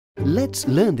Let's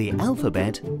learn the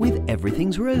alphabet with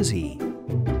Everything's Rosie.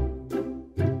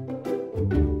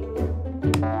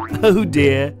 Oh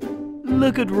dear,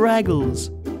 look at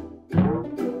Raggles.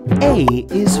 A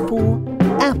is for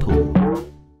apple.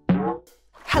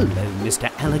 Hello,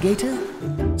 Mr. Alligator.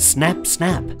 Snap,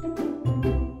 snap.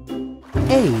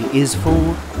 A is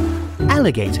for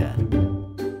alligator.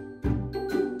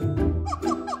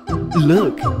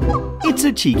 Look, it's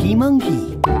a cheeky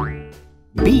monkey.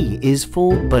 B is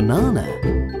for banana.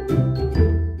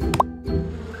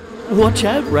 Watch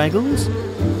out, Raggles.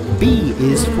 B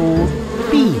is for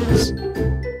bees.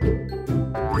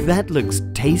 That looks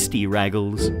tasty,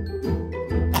 Raggles.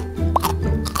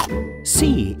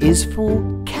 C is for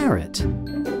carrot.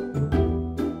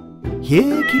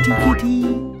 Here, kitty, kitty.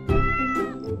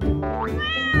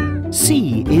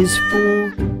 C is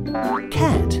for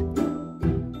cat.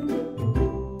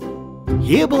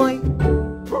 Here, boy.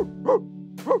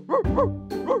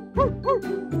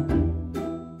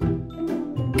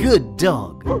 Good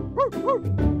dog.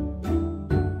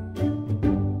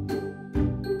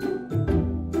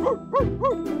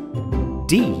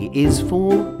 D is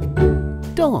for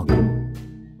dog.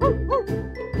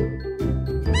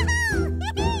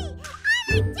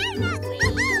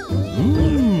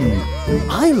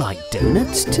 I like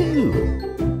donuts too.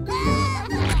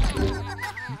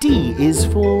 D is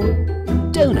for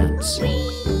donuts.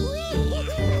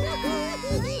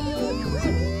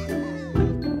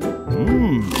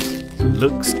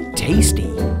 Looks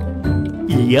tasty.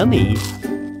 Yummy.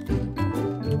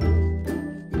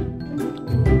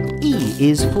 E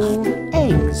is for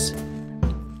eggs.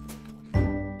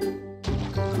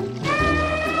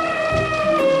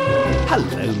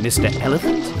 Hello, Mr.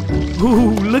 Elephant.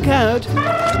 Ooh, look out.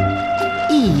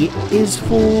 E is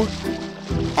for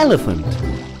elephant.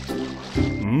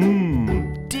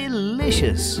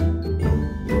 Delicious.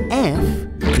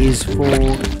 F is for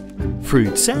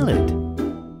fruit salad.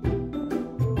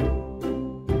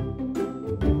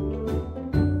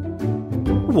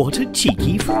 What a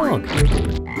cheeky frog.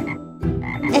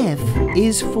 F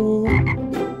is for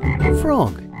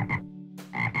frog.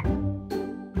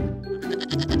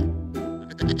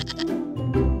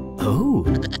 Oh,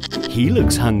 he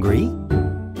looks hungry.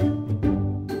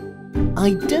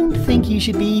 I don't think you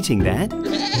should be eating that.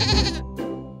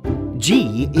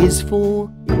 G is for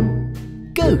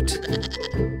goat.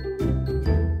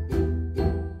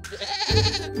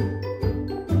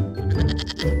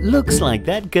 Looks like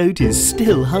that goat is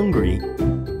still hungry.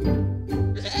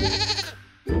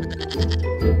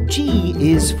 G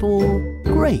is for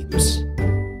grapes.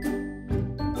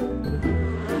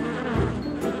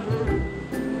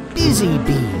 Busy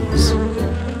bees.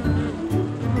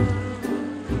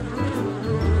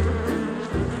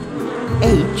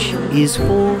 H is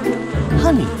for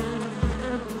honey.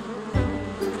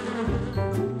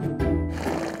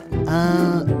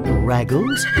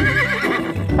 Raggles?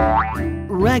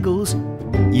 Raggles,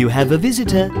 you have a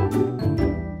visitor.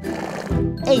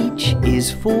 H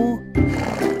is for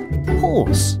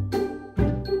horse.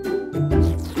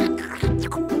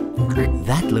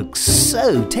 That looks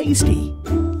so tasty.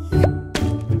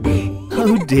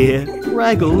 Oh dear,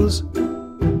 Raggles.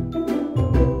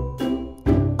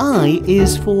 I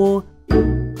is for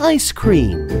ice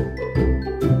cream.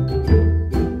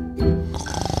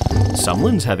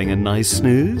 Someone's having a nice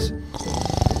snooze.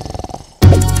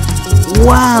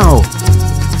 Wow!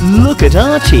 Look at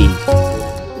Archie!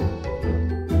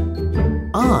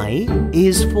 I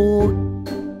is for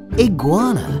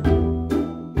iguana.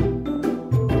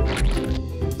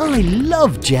 I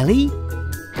love jelly.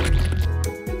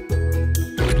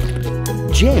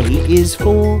 J is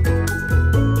for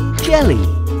jelly.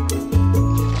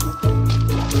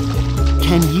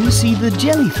 Can you see the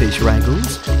jellyfish,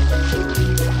 Raggles?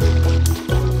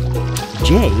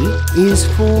 J is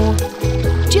for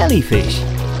jellyfish.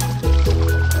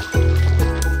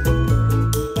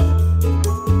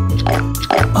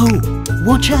 Oh,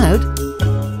 watch out!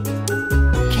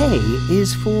 K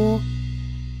is for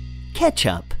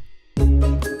ketchup.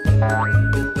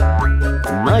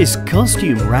 Nice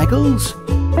costume, Raggles.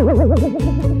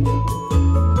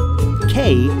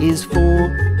 K is for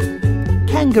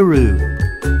kangaroo.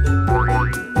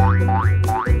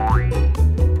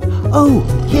 Oh,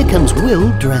 here comes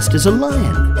Will dressed as a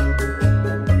lion.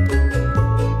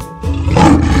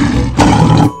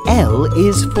 L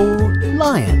is for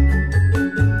lion.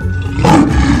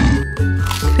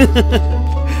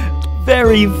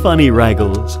 Very funny,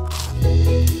 Raggles.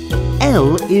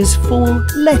 L is for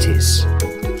lettuce.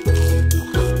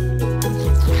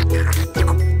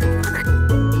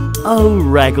 Oh,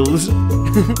 Raggles,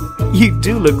 you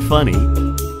do look funny.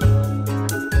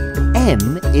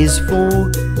 M is for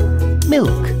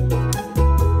milk.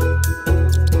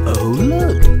 Oh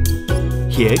look,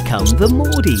 here come the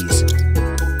Mordies.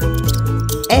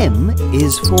 M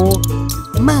is for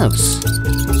mouse.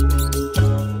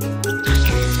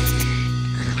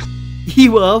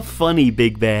 You are funny,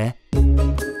 Big Bear.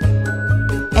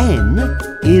 N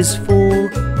is for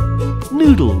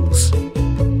noodles.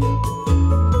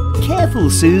 Careful,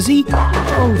 Susie.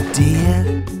 Oh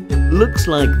dear. Looks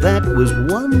like that was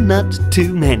one nut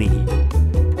too many.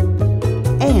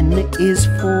 N is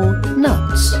for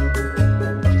nuts.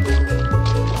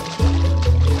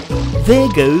 There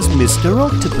goes Mr.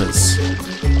 Octopus.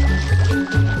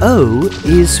 O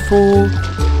is for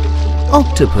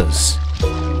octopus.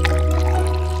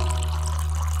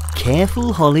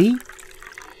 Careful, Holly.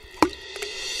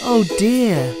 Oh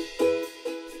dear.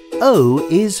 O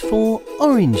is for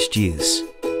orange juice.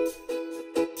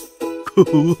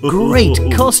 Great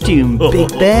costume, Big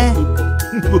Bear.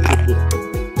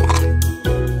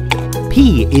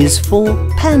 P is for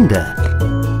panda.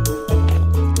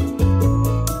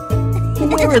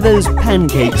 Where are those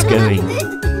pancakes going?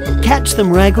 Catch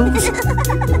them, Raggles.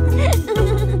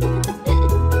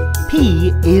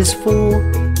 P is for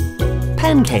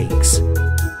pancakes.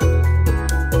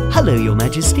 Hello, Your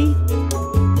Majesty.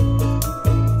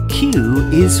 Q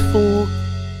is for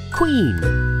queen.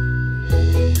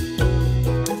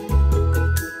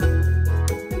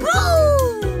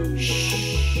 Boom!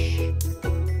 Shh.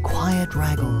 Quiet,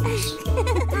 Raggles.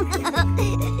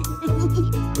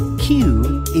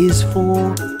 Q is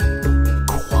for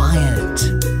quiet.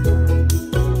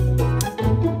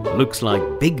 Looks like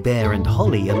Big Bear and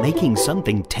Holly are making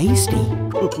something tasty.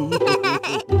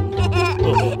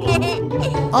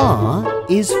 R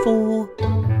is for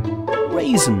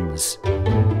raisins.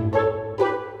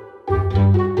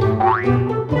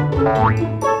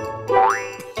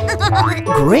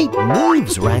 Great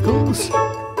moves, Raggles.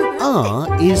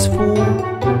 R is for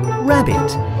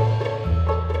rabbit.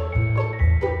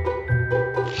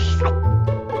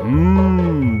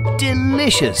 Mmm,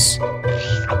 delicious.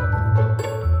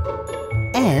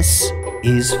 S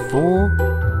is for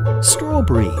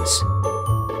strawberries.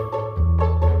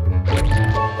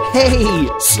 Hey,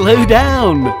 slow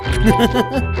down!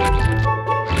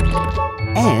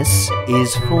 S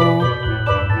is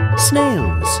for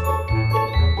snails.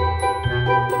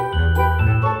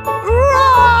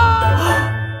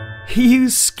 You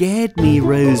scared me,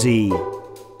 Rosie.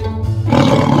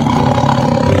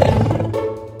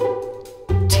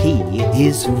 T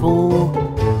is for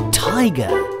tiger.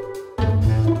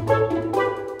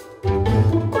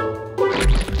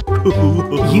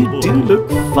 You do look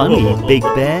funny, Big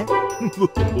Bear.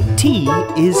 T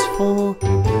is for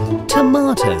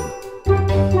tomato.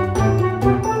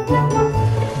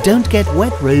 Don't get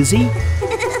wet, Rosie.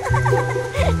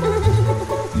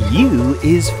 U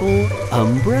is for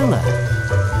umbrella.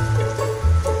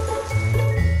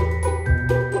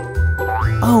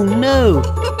 Oh no!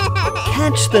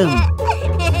 Catch them!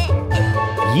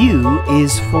 U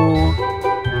is for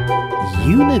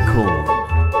unicorn.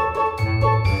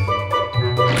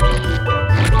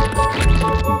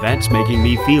 That's making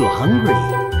me feel hungry.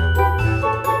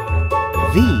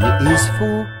 V is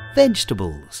for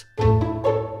vegetables.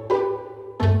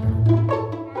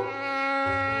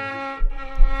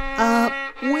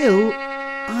 Will,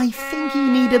 I think you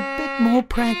need a bit more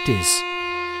practice.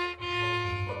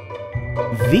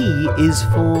 V is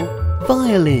for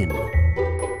violin.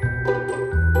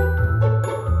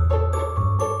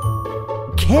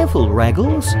 Careful,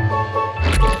 Raggles.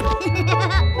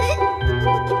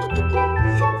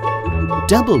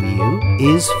 W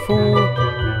is for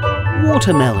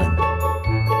watermelon.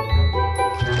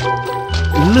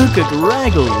 Look at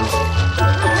Raggles.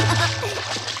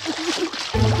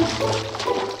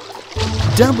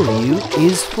 W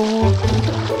is for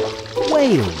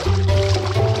whale.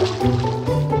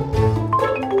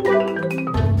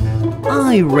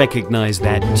 I recognize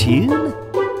that tune.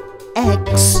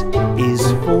 X is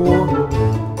for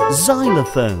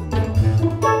xylophone.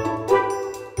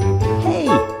 Hey,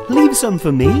 leave some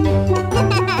for me.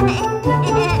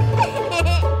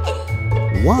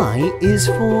 Y is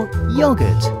for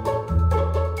yogurt.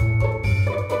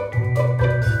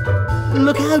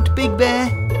 Look out, Big Bear.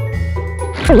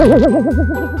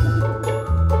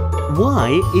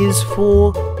 Y is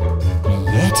for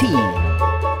Yeti.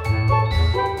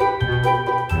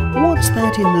 What's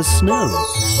that in the snow?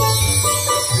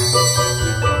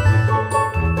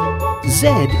 Z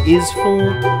is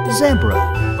for zebra.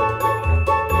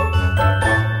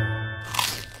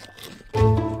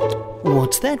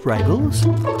 What's that, Raggles?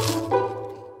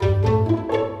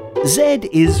 Z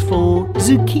is for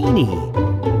zucchini.